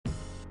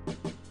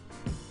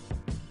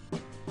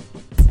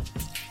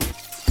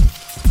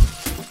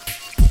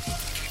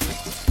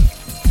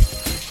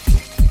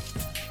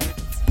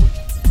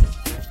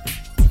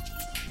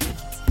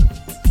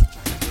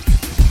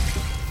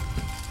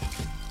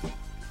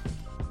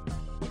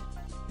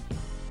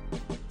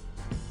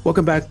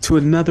Welcome back to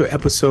another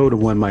episode of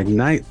One Mic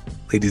Night.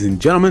 Ladies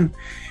and gentlemen,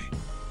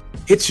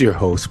 it's your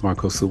host,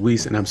 Marcos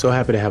Luis, and I'm so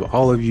happy to have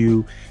all of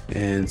you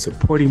and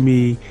supporting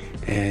me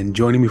and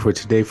joining me for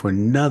today for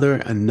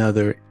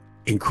another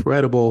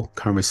incredible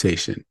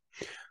conversation.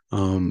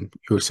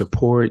 Your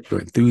support,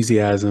 your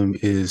enthusiasm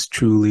is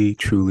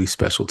truly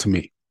special to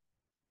me.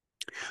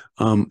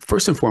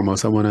 First and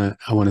foremost, I want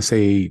to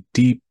say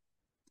deep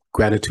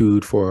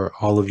gratitude for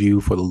all of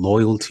you, for the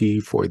loyalty,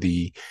 for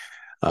the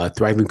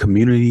thriving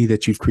community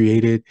that you've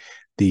created,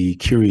 the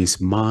curious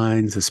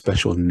minds,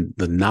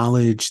 the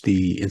knowledge,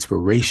 the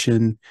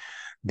inspiration,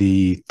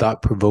 the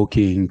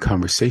thought-provoking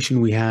conversation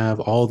we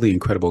have, all the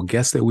incredible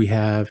guests that we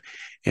have,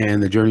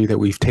 and the journey that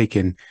we've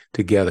taken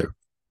together.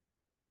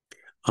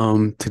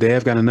 Today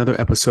I've got another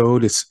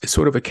episode. It's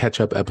sort of a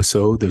catch-up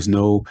episode. There's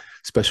no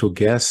special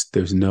guest.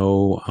 There's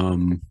no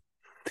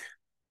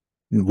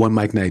one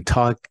mic night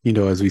talk,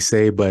 as we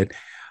say, but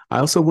I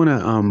also want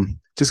to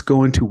just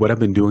go into what I've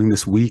been doing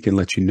this week and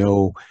let you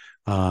know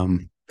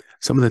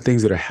some of the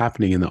things that are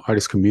happening in the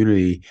artist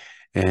community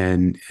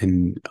and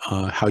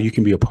how you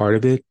can be a part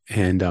of it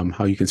and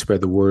how you can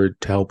spread the word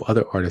to help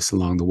other artists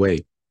along the way.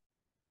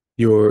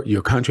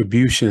 Your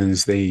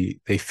contributions, they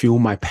fuel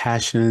my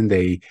passion.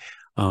 They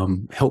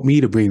help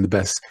me to bring the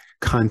best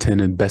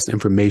content and best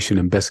information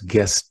and best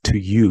guests to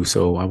you.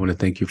 So I want to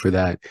thank you for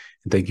that.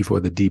 And thank you for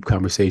the deep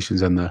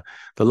conversations and the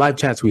live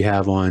chats we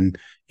have on,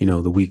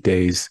 the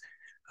weekdays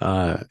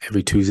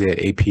every Tuesday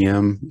at 8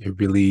 p.m. It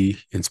really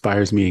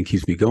inspires me and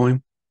keeps me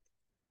going.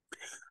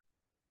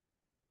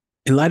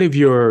 In light of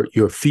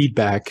your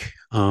feedback,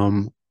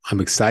 I'm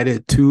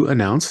excited to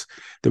announce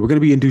that we're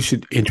going to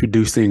be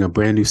introducing a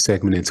brand new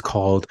segment. It's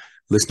called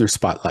Listener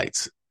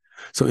Spotlights.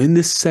 So in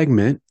this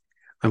segment,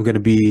 I'm going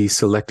to be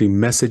selecting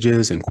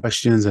messages and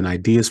questions and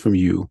ideas from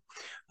you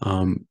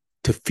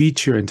to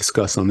feature and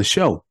discuss on the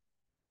show.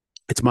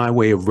 It's my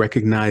way of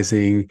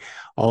recognizing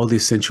all the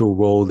essential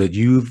role that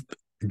you've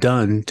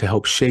done to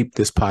help shape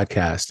this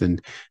podcast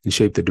and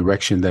shape the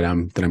direction that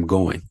I'm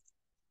going.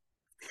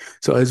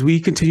 So as we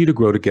continue to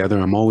grow together,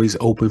 I'm always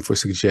open for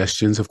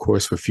suggestions, of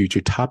course, for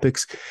future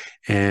topics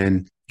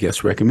and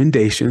guest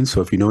recommendations.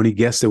 So if you know any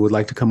guests that would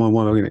like to come on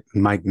One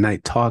Mic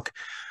Night Talk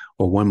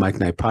or One Mic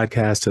Night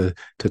Podcast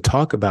to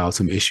talk about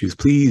some issues,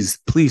 please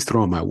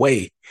throw them my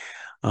way.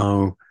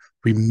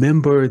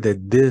 Remember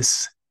that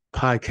this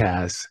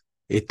podcast,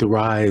 it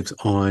thrives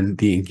on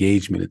the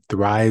engagement. It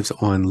thrives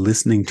on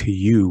listening to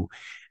you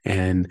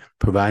and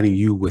providing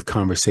you with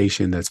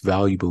conversation that's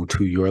valuable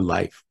to your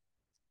life.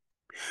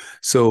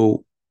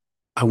 So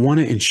I want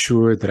to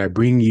ensure that I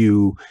bring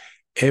you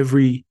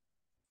every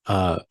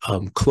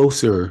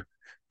closer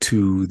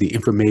to the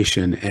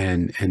information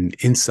and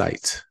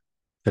insights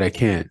that I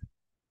can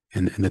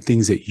and the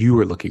things that you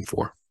are looking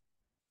for.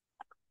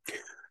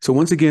 So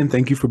once again,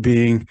 thank you for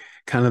being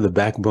kind of the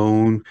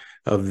backbone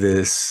of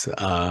this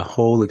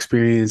whole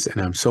experience.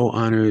 And I'm so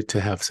honored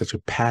to have such a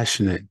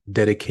passionate,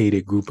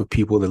 dedicated group of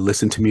people that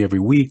listen to me every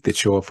week, that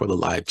show up for the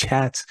live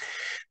chats,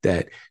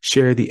 that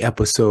share the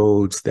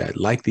episodes, that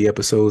like the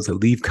episodes, that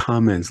leave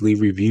comments,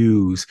 leave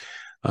reviews.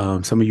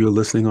 Some of you are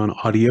listening on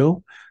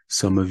audio.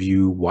 Some of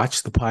you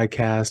watch the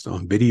podcast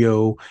on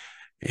video.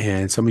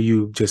 And some of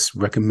you just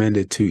recommend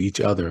it to each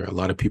other. A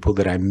lot of people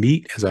that I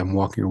meet as I'm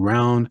walking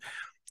around.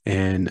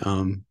 And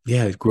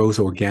it grows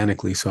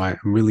organically. So I'm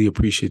really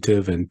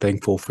appreciative and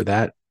thankful for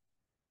that.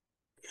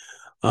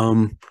 I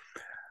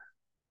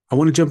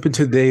want to jump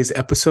into today's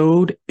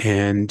episode.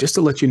 And just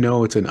to let you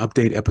know, it's an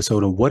update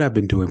episode on what I've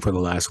been doing for the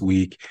last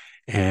week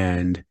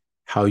and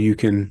how you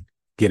can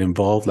get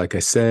involved, like I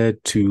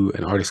said, to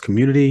an artist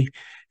community.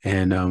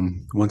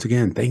 And once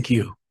again, thank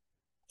you.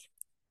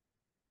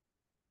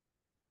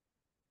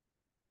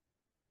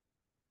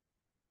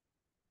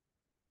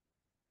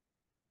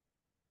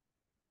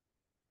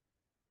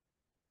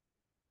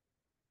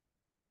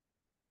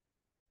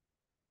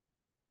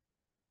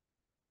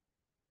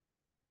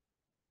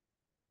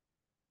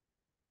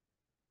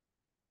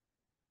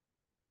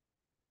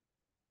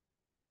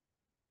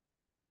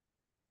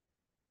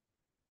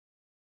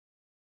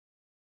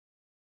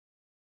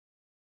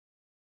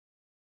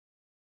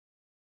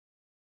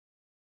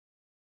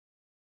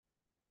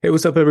 Hey,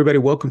 what's up, everybody?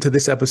 Welcome to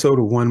this episode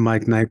of One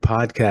Mic Night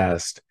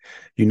Podcast.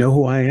 You know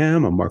who I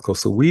am. I'm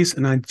Marcos Luis,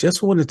 and I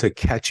just wanted to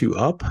catch you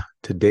up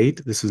to date.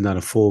 This is not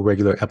a full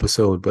regular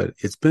episode, but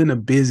it's been a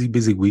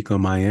busy week on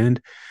my end.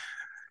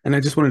 And I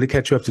just wanted to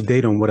catch you up to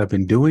date on what I've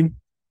been doing.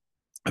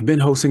 I've been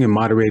hosting and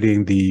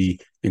moderating the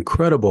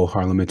incredible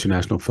Harlem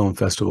International Film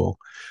Festival,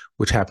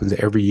 which happens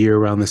every year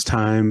around this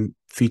time,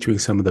 featuring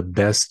some of the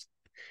best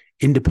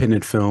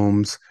independent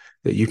films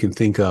that you can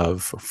think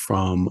of,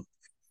 from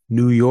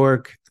New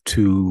York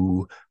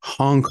to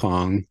Hong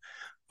Kong,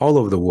 all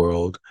over the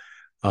world.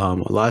 A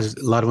lot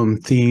of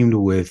them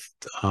themed with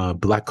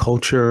Black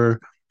culture,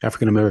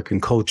 African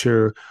American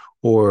culture,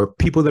 or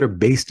people that are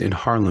based in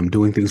Harlem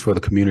doing things for the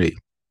community.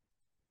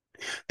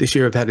 This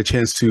year, I've had a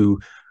chance to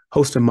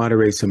host and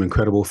moderate some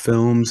incredible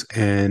films,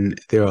 and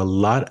there are a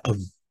lot of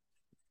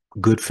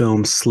good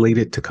films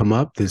slated to come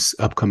up this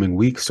upcoming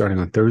week, starting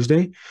on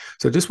Thursday.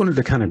 So I just wanted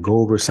to kind of go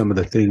over some of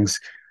the things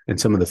and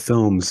some of the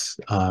films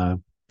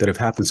that have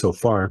happened so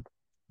far.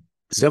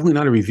 It's definitely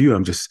not a review.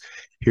 I'm just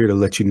here to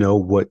let you know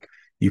what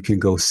you can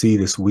go see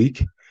this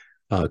week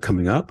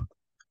coming up.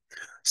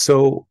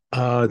 So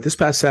this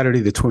past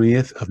Saturday, the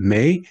 20th of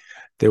May,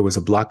 there was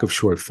a block of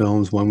short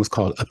films. One was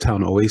called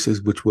Uptown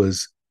Oasis, which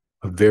was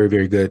a very,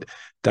 very good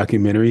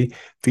documentary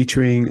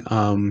featuring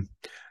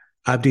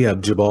Abdi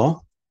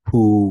Abjabal,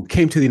 who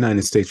came to the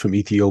United States from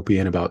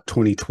Ethiopia in about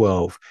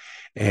 2012.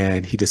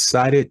 And he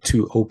decided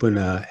to open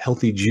a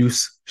healthy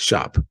juice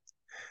shop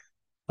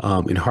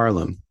in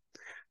Harlem.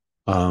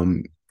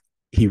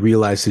 He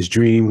realized his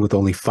dream with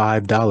only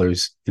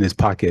 $5 in his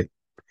pocket.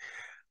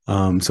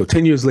 So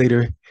 10 years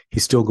later,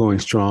 he's still going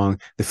strong.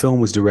 The film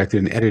was directed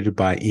and edited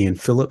by Ian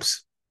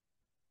Phillips.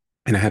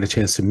 And I had a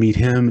chance to meet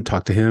him,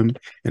 talk to him,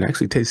 and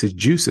actually taste his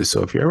juices.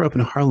 So if you're ever up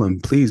in Harlem,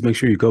 please make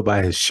sure you go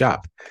by his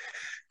shop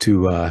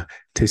to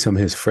taste some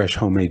of his fresh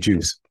homemade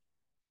juice.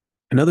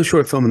 Another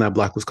short film in that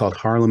block was called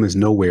Harlem is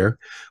Nowhere,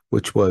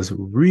 which was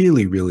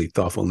really, really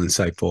thoughtful and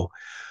insightful.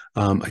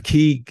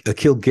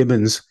 Akil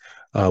Gibbons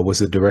was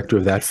the director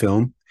of that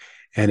film,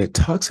 and it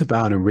talks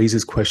about and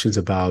raises questions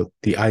about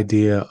the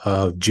idea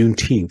of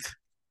Juneteenth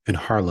in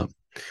Harlem.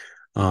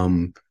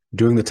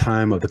 During the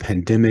time of the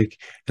pandemic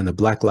and the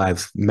Black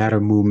Lives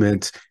Matter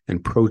movement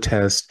and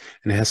protests,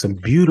 and it has some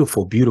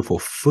beautiful, beautiful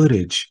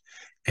footage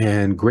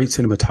and great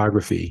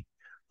cinematography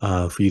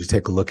for you to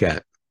take a look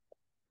at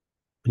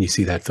when you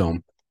see that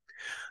film.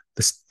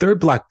 The third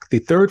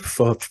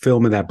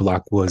film in that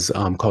block was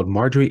called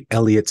Marjorie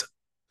Elliott's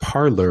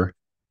Parlor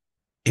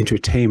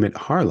Entertainment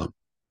Harlem.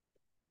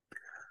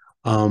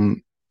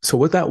 So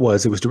what that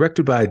was, it was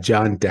directed by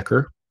John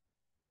Decker.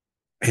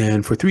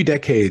 And for 3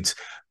 decades,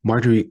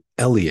 Marjorie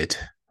Elliott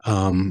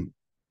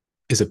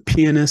is a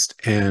pianist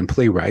and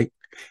playwright,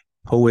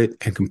 poet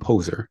and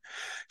composer.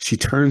 She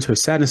turns her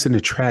sadness into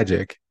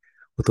tragic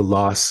with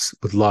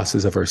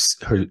losses of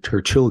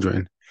her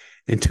children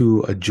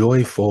into a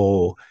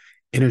joyful,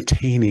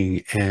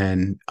 entertaining,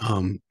 and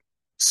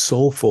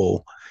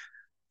soulful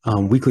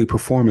weekly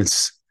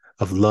performance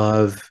of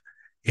love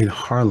in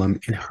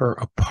Harlem in her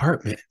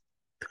apartment.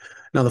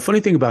 Now, the funny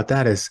thing about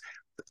that is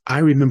I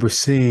remember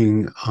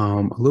seeing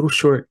a little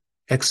short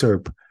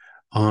excerpt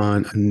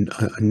on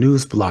a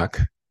news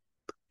block,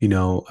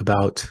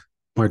 about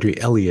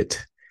Marjorie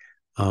Elliott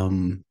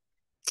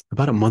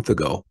about a month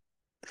ago.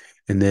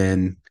 And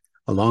then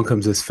along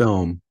comes this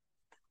film,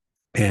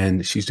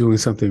 and she's doing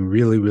something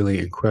really, really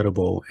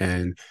incredible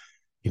and,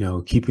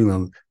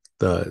 keeping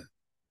the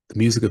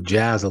music of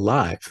jazz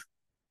alive,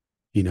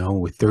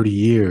 with 30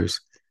 years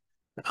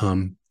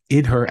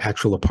in her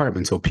actual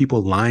apartment. So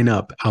people line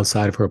up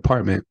outside of her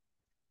apartment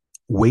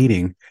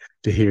waiting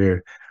to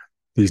hear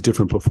these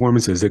different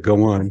performances that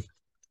go on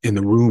in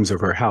the rooms of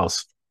her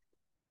house.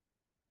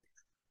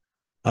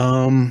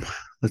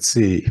 Let's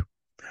see.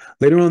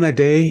 Later on that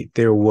day,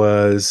 there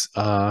was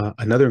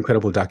another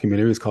incredible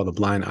documentary. It's called The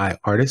Blind Eye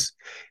Artist.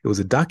 It was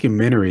a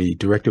documentary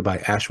directed by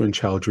Ashwin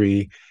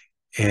Chowdhury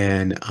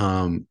and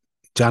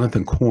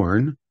Jonathan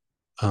Korn,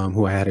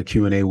 who I had a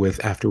Q&A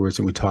with afterwards,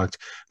 and we talked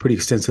pretty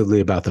extensively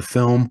about the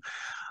film.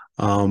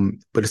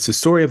 But it's the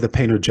story of the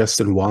painter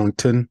Justin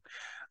Wallington,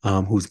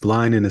 who's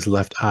blind in his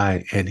left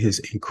eye, and his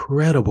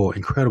incredible,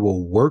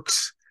 incredible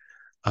works,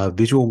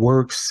 visual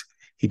works.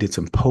 He did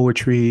some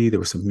poetry. There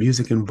was some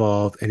music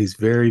involved, and he's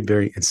very,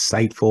 very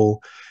insightful,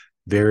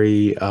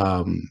 very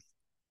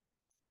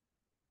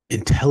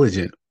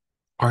intelligent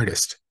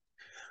artist.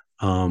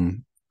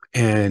 And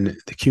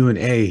the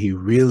Q&A, he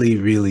really,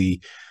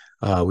 really,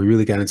 we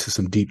really got into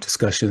some deep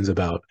discussions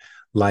about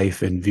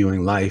life and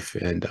viewing life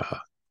and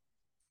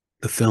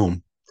the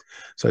film.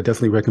 So I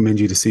definitely recommend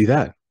you to see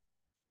that.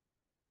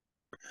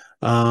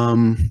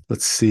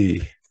 Let's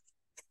see.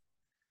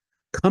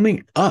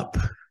 Coming up,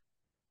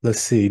 let's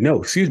see.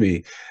 No, excuse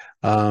me.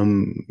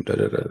 Coming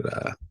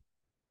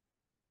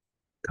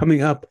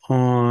up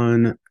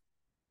on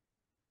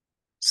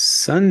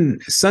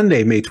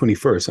Sunday, May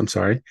 21st. I'm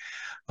sorry.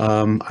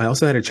 I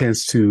also had a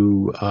chance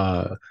to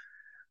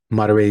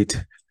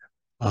moderate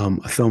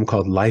a film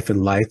called Life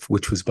and Life,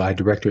 which was by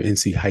director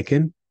N.C.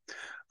 Hyken.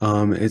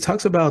 It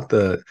talks about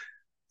the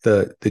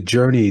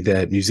journey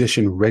that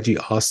musician Reggie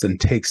Austin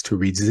takes to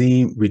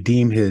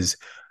redeem his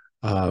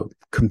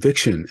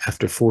conviction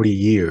after 40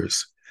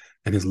 years,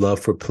 and his love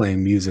for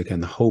playing music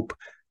and the hope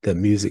that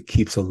music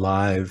keeps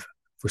alive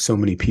for so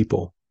many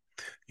people,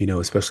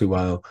 especially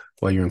while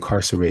you're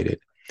incarcerated.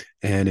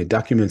 And it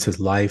documents his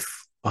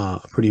life, a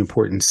pretty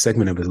important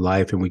segment of his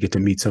life, and we get to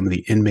meet some of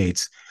the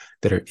inmates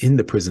that are in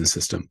the prison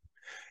system.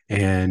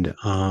 And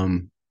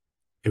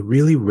it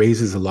really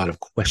raises a lot of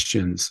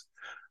questions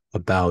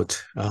about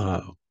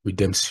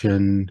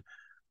redemption,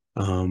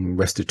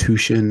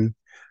 restitution,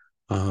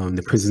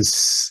 the prison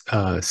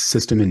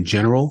system in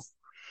general.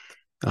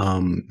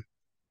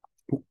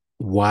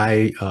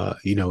 Why,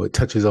 it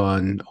touches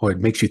on, or it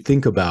makes you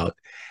think about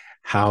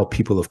how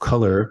people of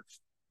color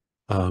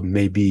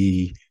may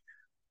be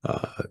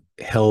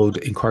held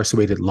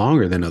incarcerated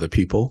longer than other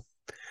people.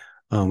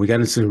 We got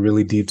into some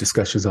really deep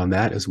discussions on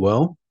that as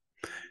well.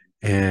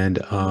 And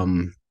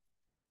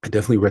I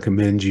definitely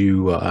recommend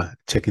you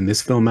checking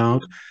this film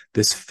out.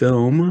 This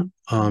film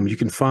you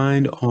can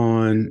find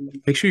on,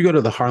 make sure you go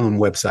to the Harlem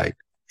website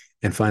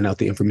and find out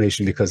the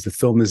information, because the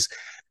film is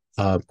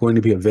going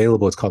to be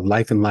available. It's called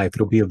Life and Life.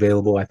 It'll be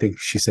available. I think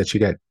she said she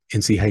got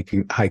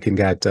NC Hiking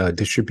got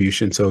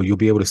distribution, so you'll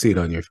be able to see it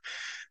on your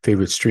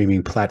favorite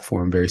streaming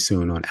platform very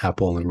soon on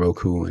Apple and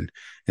Roku and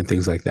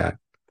things like that.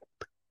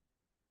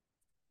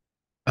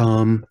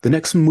 The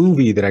next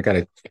movie that I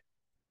got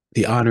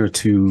the honor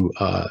to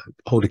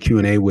hold a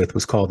Q&A with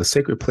was called The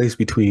Sacred Place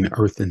Between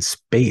Earth and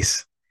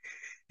Space,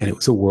 and it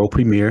was a world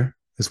premiere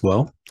as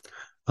well.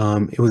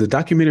 It was a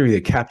documentary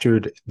that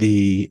captured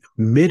the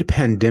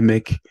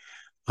mid-pandemic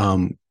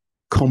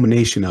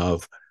culmination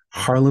of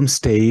Harlem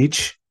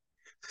Stage,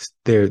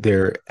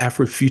 their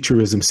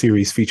Afrofuturism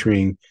series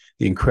featuring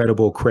the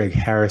incredible Craig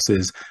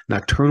Harris's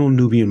Nocturnal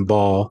Nubian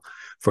Ball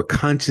for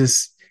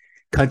conscientious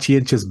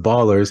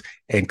ballers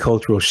and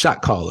cultural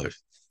shot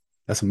callers.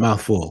 That's a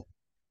mouthful.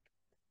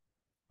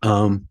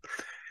 And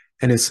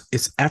it's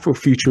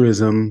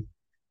Afrofuturism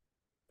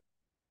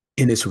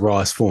in its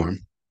rawest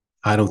form.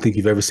 I don't think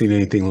you've ever seen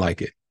anything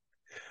like it.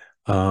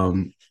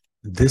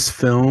 This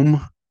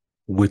film,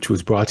 which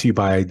was brought to you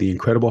by the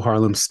incredible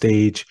Harlem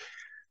Stage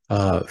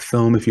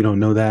film, if you don't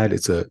know that,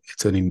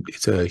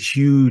 it's a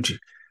huge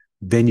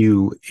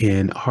venue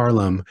in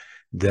Harlem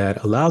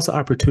that allows the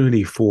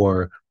opportunity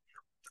for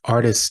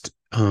artists,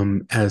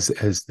 as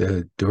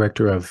the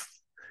director of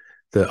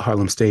the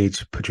Harlem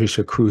Stage,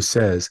 Patricia Cruz,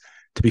 says,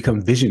 to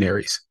become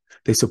visionaries.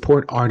 They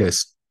support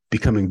artists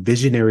becoming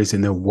visionaries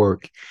in their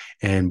work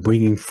and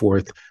bringing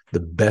forth the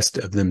best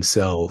of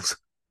themselves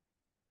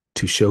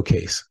to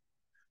showcase.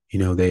 You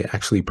know, they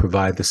actually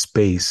provide the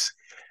space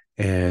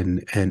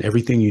and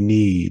everything you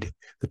need,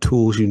 the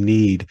tools you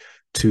need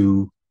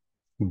to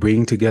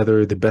bring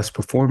together the best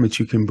performance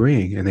you can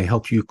bring, and they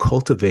help you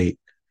cultivate,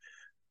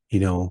 you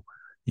know,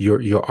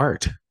 your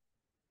art.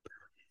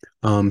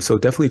 So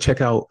definitely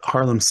check out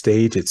Harlem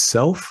Stage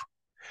itself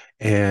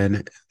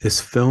and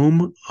this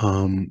film.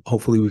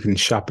 Hopefully we can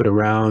shop it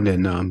around,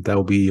 and that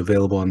will be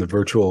available on the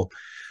virtual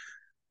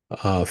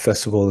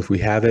festival if we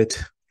have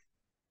it.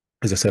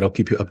 As I said, I'll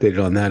keep you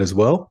updated on that as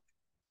well.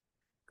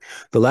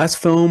 The last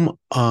film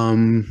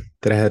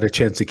that I had a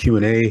chance to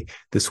Q&A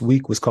this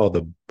week was called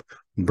The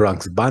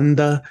Bronx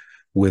Banda,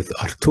 with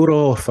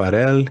Arturo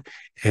Farel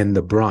and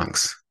the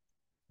Bronx,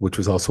 which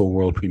was also a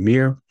world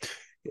premiere.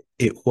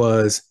 It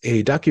was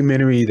a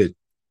documentary that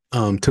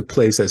took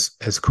place as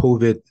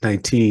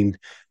COVID-19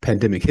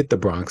 pandemic hit the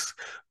Bronx,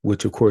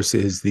 which of course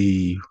is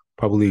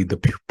probably the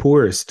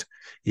poorest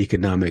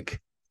economic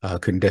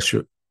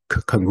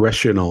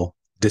congressional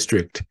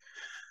district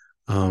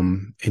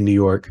in New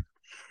York.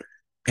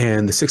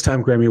 And the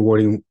 6-time Grammy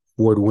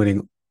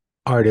award-winning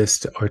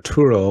artist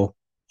Arturo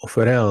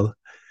Farel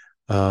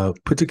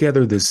put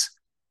together this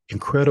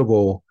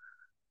incredible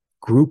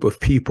group of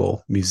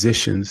people,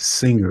 musicians,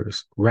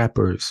 singers,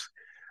 rappers,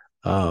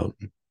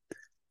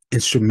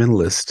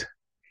 instrumentalists,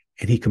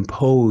 and he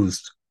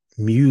composed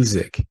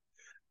music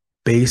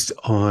based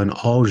on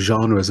all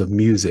genres of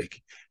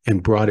music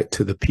and brought it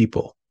to the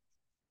people.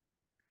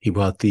 He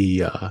brought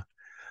he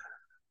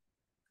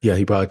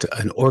brought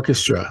an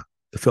orchestra,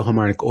 the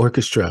Philharmonic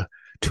Orchestra,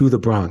 to the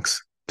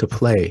Bronx to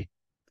play,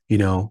 you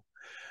know,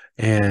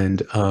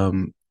 and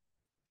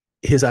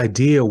his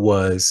idea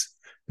was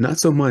not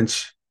so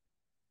much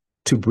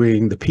to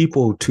bring the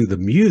people to the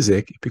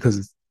music,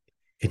 because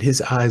in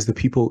his eyes, the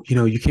people, you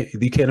know, you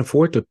can't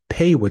afford to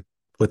pay what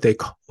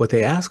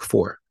they ask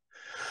for.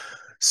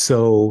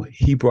 So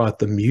he brought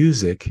the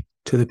music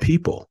to the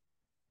people,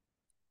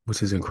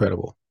 which is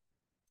incredible.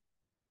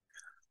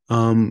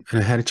 And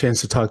I had a chance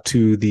to talk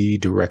to the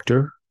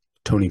director,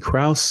 Tony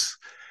Krause,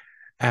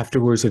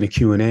 afterwards in a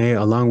Q&A,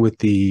 along with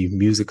the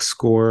music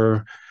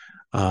scorer,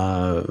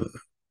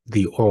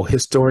 the oral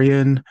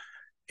historian,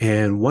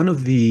 and one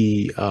of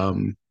the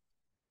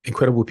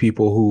incredible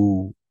people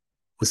who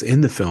was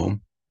in the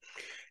film.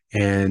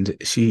 And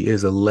she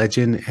is a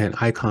legend and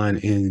icon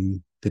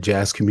in the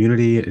jazz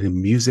community and in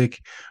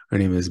music. Her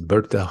name is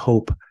Bertha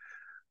Hope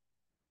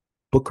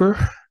Booker,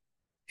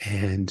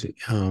 and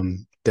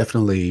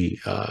definitely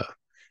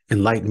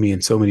enlightened me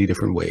in so many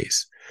different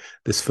ways.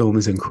 This film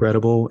is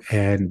incredible,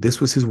 and this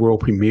was his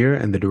world premiere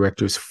and the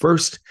director's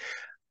first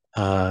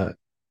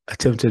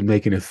attempt at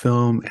making a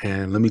film.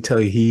 And let me tell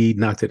you, he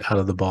knocked it out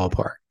of the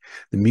ballpark.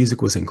 The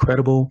music was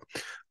incredible.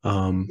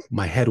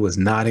 My head was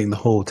nodding the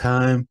whole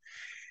time,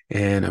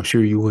 and I'm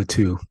sure you would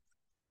too.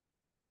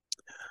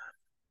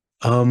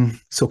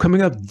 So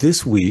coming up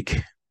this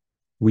week,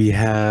 we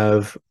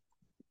have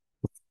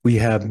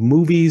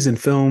movies and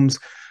films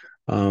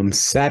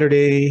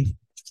Saturday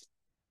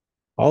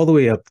all the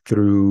way up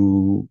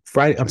through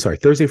Friday. I'm sorry,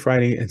 Thursday,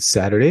 Friday, and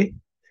Saturday.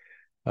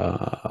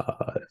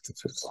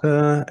 Lots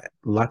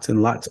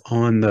and lots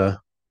on the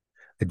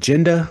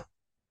agenda.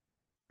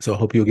 So I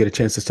hope you'll get a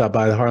chance to stop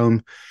by the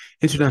Harlem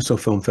International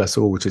Film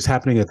Festival, which is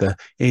happening at the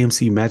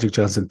AMC Magic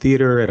Johnson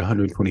Theater at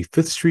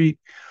 125th Street.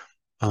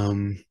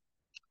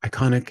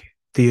 Iconic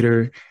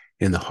theater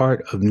in the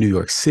heart of New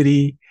York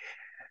City.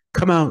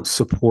 Come out,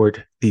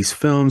 support these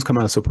films. Come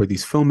out, support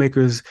these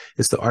filmmakers.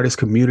 It's the artist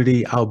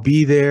community. I'll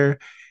be there.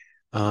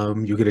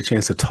 You'll get a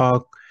chance to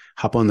talk,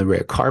 hop on the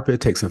red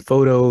carpet, take some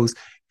photos,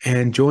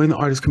 and join the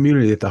artist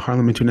community that the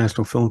Harlem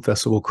International Film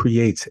Festival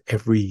creates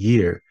every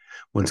year.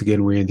 Once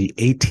again, we're in the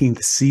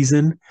 18th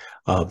season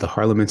of the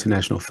Harlem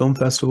International Film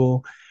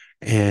Festival,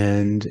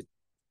 and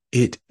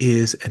it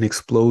is an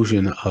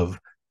explosion of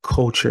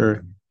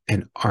culture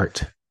and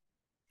art.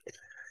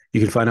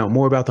 You can find out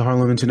more about the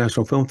Harlem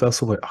International Film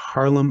Festival at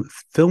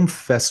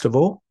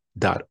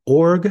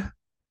harlemfilmfestival.org.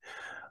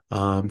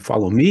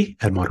 Follow me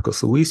at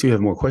Marcos Luis. If you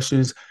have more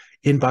questions,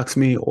 inbox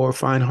me or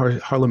find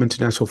Harlem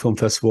International Film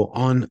Festival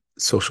on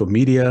social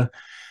media.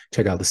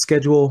 Check out the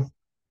schedule.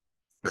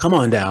 Come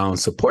on down,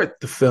 support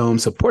the film,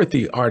 support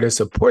the artists,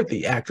 support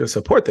the actors,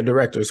 support the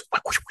directors.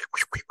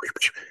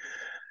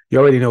 You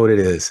already know what it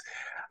is.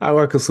 I'm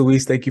Marcos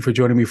Luis. Thank you for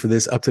joining me for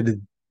this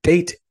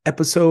up-to-the-date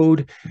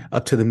episode,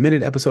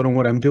 up-to-the-minute episode on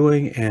what I'm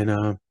doing. And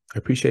I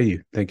appreciate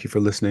you. Thank you for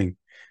listening.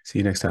 See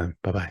you next time.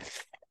 Bye-bye.